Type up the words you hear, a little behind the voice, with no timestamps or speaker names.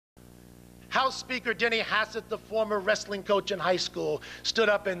House Speaker Denny Hassett, the former wrestling coach in high school, stood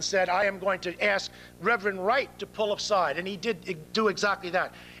up and said, I am going to ask Reverend Wright to pull aside. And he did do exactly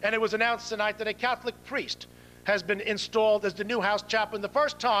that. And it was announced tonight that a Catholic priest has been installed as the new House chaplain, the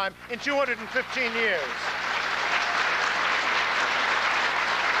first time in 215 years.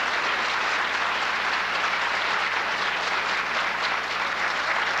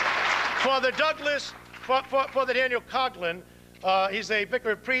 Father Daniel Coughlin, he's a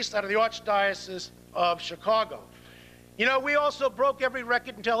vicar of priest out of the Archdiocese of Chicago. You know, we also broke every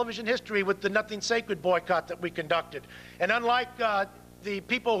record in television history with the Nothing Sacred boycott that we conducted. And unlike the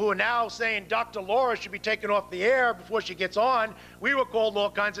people who are now saying Dr. Laura should be taken off the air before she gets on, we were called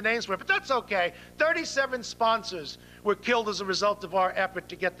all kinds of names for it, but that's okay. 37 sponsors were killed as a result of our effort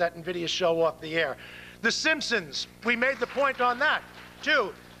to get that invidious show off the air. The Simpsons, we made the point on that,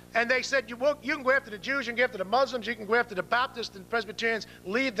 too. And they said, you can go after the Jews, you can go after the Muslims, you can go after the Baptists and Presbyterians,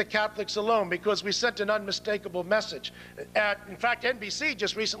 leave the Catholics alone, because we sent an unmistakable message. In fact, NBC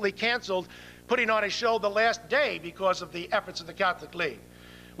just recently canceled putting on a show the last day because of the efforts of the Catholic League.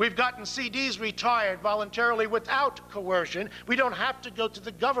 We've gotten CDs retired voluntarily without coercion. We don't have to go to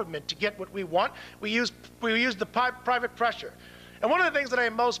the government to get what we want. We use the private pressure. And one of the things that I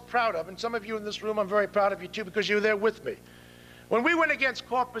am most proud of, and some of you in this room, I'm very proud of you too, because you were there with me. When we went against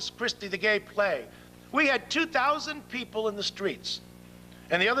Corpus Christi, the gay plague, we had 2,000 people in the streets.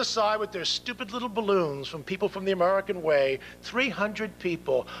 And the other side, with their stupid little balloons from people from the American way, 300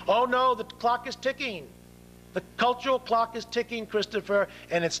 people. Oh no, the clock is ticking. The cultural clock is ticking, Christopher,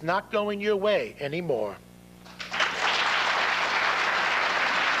 and it's not going your way anymore.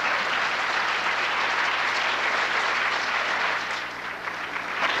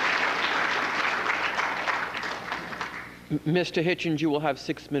 Mr. Hitchens, you will have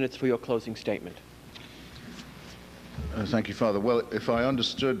 6 minutes for your closing statement. Thank you, Father. Well, if I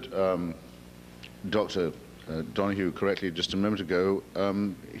understood Dr. Donohue correctly just a moment ago,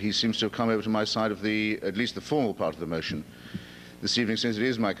 he seems to have come over to my side of at least the formal part of the motion this evening, since it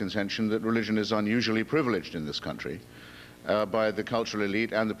is my contention that religion is unusually privileged in this country by the cultural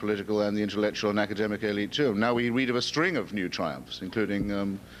elite and the political and the intellectual and academic elite too. Now we read of a string of new triumphs,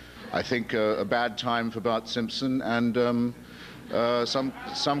 including I think a bad time for Bart Simpson and some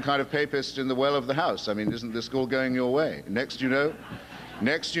kind of papist in the well of the house. I mean, isn't this all going your way? Next you know,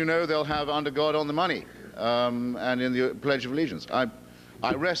 they'll have under God on the money and in the Pledge of Allegiance. I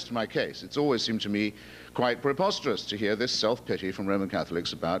rest my case. It's always seemed to me quite preposterous to hear this self-pity from Roman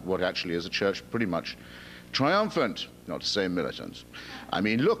Catholics about what actually is a church pretty much triumphant, not to say militant. I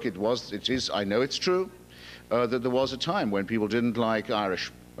mean, look, it is, I know it's true that there was a time when people didn't like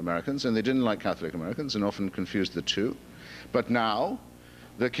Irish Americans and they didn't like Catholic Americans and often confused the two. But now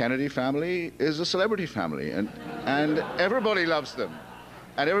the Kennedy family is a celebrity family and everybody loves them.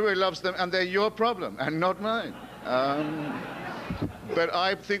 And everybody loves them and they're your problem and not mine. But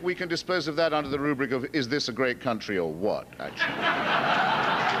I think we can dispose of that under the rubric of, is this a great country or what, actually?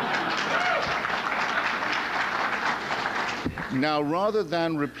 Now, rather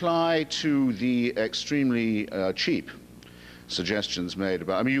than reply to the extremely cheap suggestions made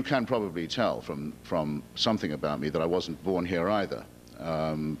about, I mean, you can probably tell from something about me that I wasn't born here either,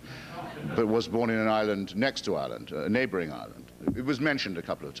 but was born in an island next to Ireland, a neighboring island. It was mentioned a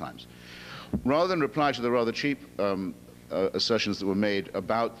couple of times. Rather than reply to the rather cheap assertions that were made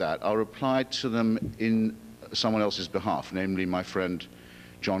about that, I'll reply to them in someone else's behalf, namely my friend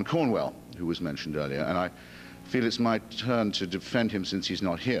John Cornwell, who was mentioned earlier, and I feel it's my turn to defend him since he's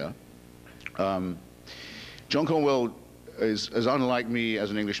not here. John Cornwell is as unlike me as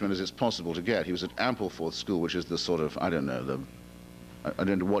an Englishman as it's possible to get. He was at Ampleforth School, which is the sort of, I don't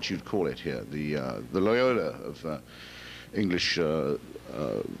know what you'd call it here, the Loyola of English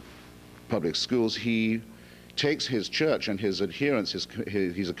public schools. He takes his church and his adherents,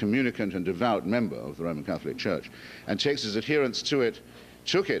 he's a communicant and devout member of the Roman Catholic Church, and takes his adherents to it,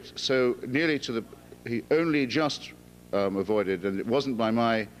 took it so nearly to the, he only just avoided, and it wasn't by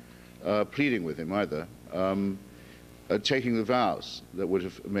my pleading with him either, taking the vows that would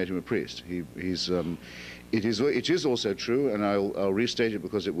have made him a priest. It is also true, and I'll restate it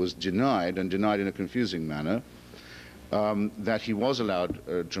because it was denied, and denied in a confusing manner, that he was allowed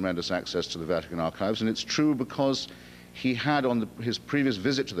tremendous access to the Vatican archives, and it's true because he had, on his previous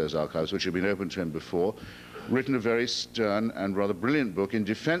visit to those archives, which had been open to him before, written a very stern and rather brilliant book in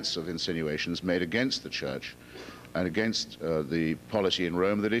defense of insinuations made against the Church and against the polity in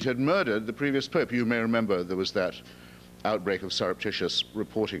Rome that it had murdered the previous Pope. You may remember there was that outbreak of surreptitious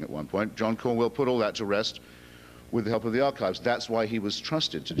reporting at one point. John Cornwell put all that to rest with the help of the archives. That's why he was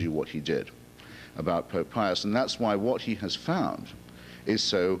trusted to do what he did about Pope Pius, and that's why what he has found is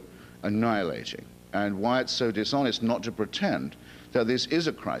so annihilating, and why it's so dishonest not to pretend that this is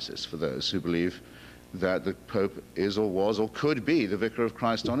a crisis for those who believe that the Pope is or was or could be the Vicar of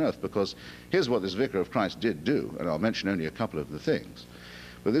Christ on earth. Because here's what this Vicar of Christ did do, and I'll mention only a couple of the things.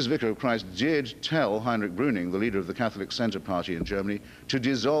 But this Vicar of Christ did tell Heinrich Brüning, the leader of the Catholic Center Party in Germany, to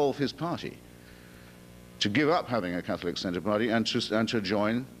dissolve his party, to give up having a Catholic Center Party, and to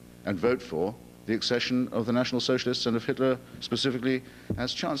join and vote for the accession of the National Socialists and of Hitler specifically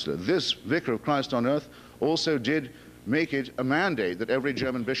as Chancellor. This Vicar of Christ on earth also did make it a mandate that every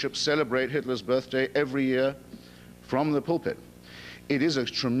German bishop celebrate Hitler's birthday every year from the pulpit. It is a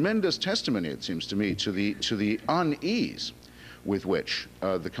tremendous testimony, it seems to me, to the unease with which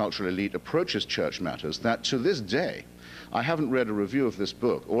the cultural elite approaches church matters, that to this day, I haven't read a review of this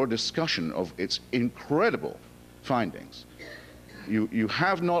book or a discussion of its incredible findings. You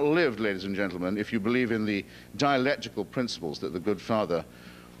have not lived, ladies and gentlemen, if you believe in the dialectical principles that the good father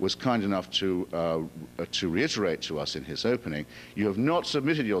was kind enough to reiterate to us in his opening. You have not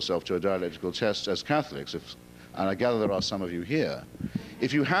submitted yourself to a dialectical test as Catholics, and I gather there are some of you here.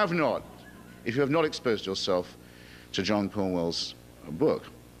 If you have not exposed yourself to John Cornwell's book,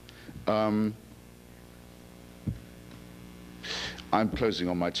 I'm closing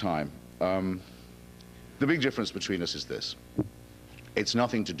on my time. The big difference between us is this. It's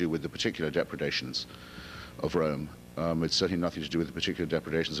nothing to do with the particular depredations of Rome. It's certainly nothing to do with the particular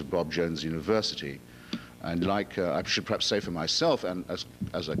depredations of Bob Jones University. And like I should perhaps say for myself, and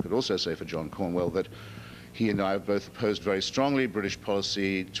as I could also say for John Cornwell, that he and I have both opposed very strongly British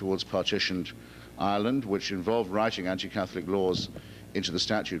policy towards partitioned Ireland, which involved writing anti-Catholic laws into the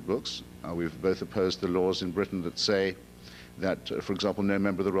statute books. We've both opposed the laws in Britain that say that, for example, no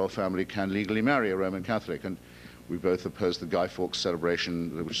member of the royal family can legally marry a Roman Catholic. And we both opposed the Guy Fawkes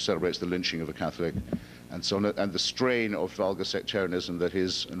celebration, which celebrates the lynching of a Catholic, and so on, and the strain of vulgar sectarianism that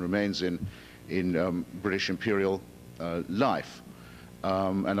is and remains in British imperial life.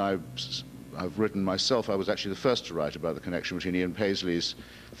 And I've written myself, I was actually the first to write about the connection between Ian Paisley's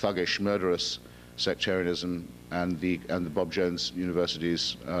thuggish, murderous sectarianism and the Bob Jones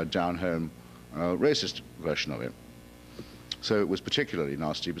University's down-home racist version of it. So it was particularly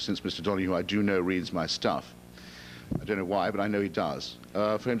nasty, but since Mr. Donohue, I do know, reads my stuff, I don't know why, but I know he does,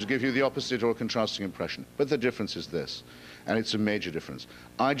 for him to give you the opposite or contrasting impression. But the difference is this, and it's a major difference.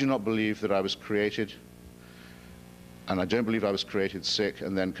 I do not believe that I was created, and I don't believe I was created sick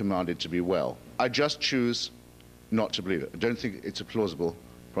and then commanded to be well. I just choose not to believe it. I don't think it's a plausible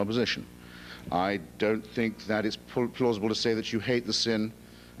proposition. I don't think that it's plausible to say that you hate the sin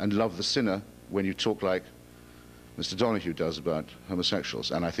and love the sinner when you talk like Mr. Donohue does about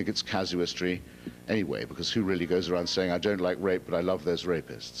homosexuals. And I think it's casuistry anyway, because who really goes around saying, I don't like rape, but I love those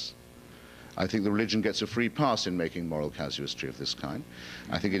rapists? I think the religion gets a free pass in making moral casuistry of this kind.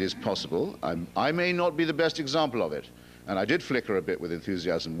 I think it is possible. I may not be the best example of it, and I did flicker a bit with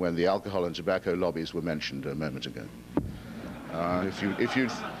enthusiasm when the alcohol and tobacco lobbies were mentioned a moment ago.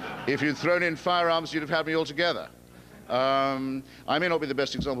 If you'd thrown in firearms, you'd have had me altogether. I may not be the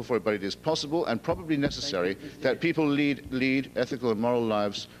best example for it, but it is possible and probably necessary that people lead ethical and moral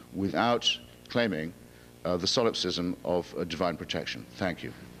lives without claiming the solipsism of divine protection. Thank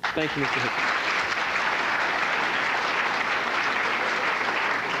you. Thank you, Mr. Hitchens.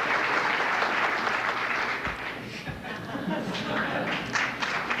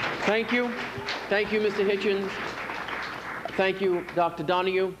 Thank you. Thank you, Mr. Hitchens. Thank you, Dr.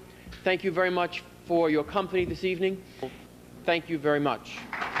 Donohue. Thank you very much for your company this evening. Thank you very much.